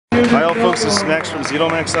Hi all folks, this is Max from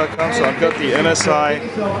ZenoMax.com. So I've got the MSI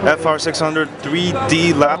FR600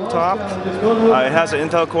 3D laptop. It has an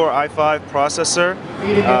Intel Core i5 processor,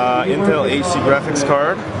 Intel HD graphics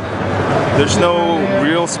card. There's no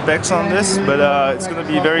real specs on this, but it's going to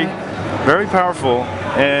be very powerful,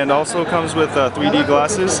 and also comes with 3D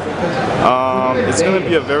glasses. It's going to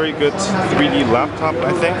be a very good 3D laptop,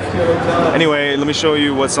 I think. Anyway, let me show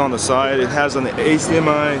you what's on the side. It has an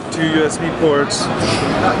HDMI, 2 USB ports,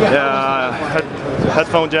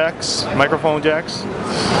 headphone jacks, microphone jacks,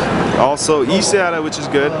 also eSATA, which is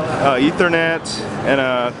good, Ethernet, and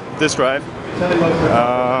a disk drive.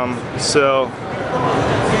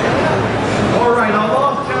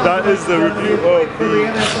 That is the review of the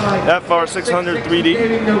FR600 3D.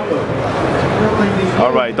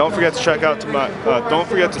 Alright, don't forget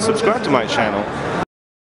to subscribe to my channel.